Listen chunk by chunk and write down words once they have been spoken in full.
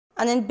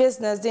And in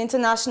business, the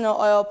international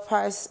oil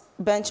price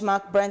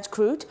benchmark Brent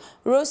crude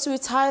rose to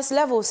its highest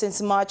level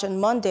since March on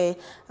Monday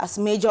as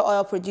major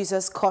oil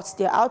producers cut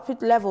their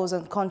output levels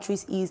and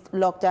countries eased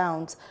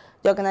lockdowns.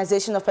 The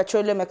Organization of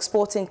Petroleum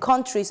Exporting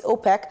Countries,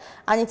 OPEC,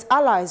 and its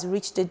allies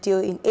reached a deal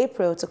in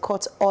April to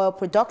cut oil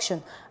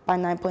production by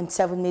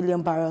 9.7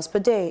 million barrels per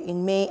day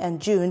in May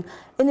and June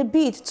in a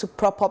bid to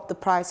prop up the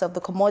price of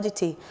the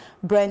commodity.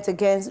 Brent,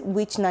 against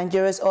which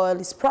Nigeria's oil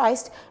is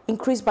priced,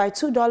 increased by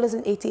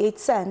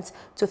 $2.88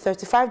 to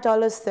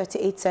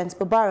 $35.38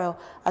 per barrel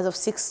as of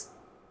 6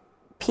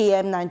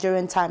 p.m.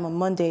 Nigerian time on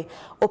Monday.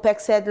 OPEC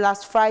said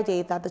last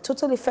Friday that the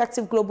total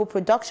effective global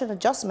production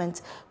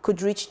adjustment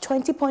could reach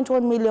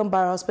 20.1 million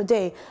barrels per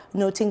day,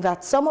 noting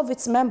that some of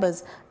its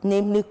members,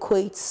 namely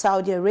Kuwait,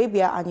 Saudi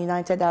Arabia, and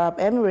United Arab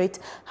Emirates,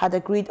 had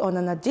agreed on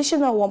an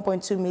additional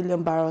 1.2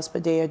 million barrels per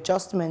day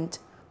adjustment.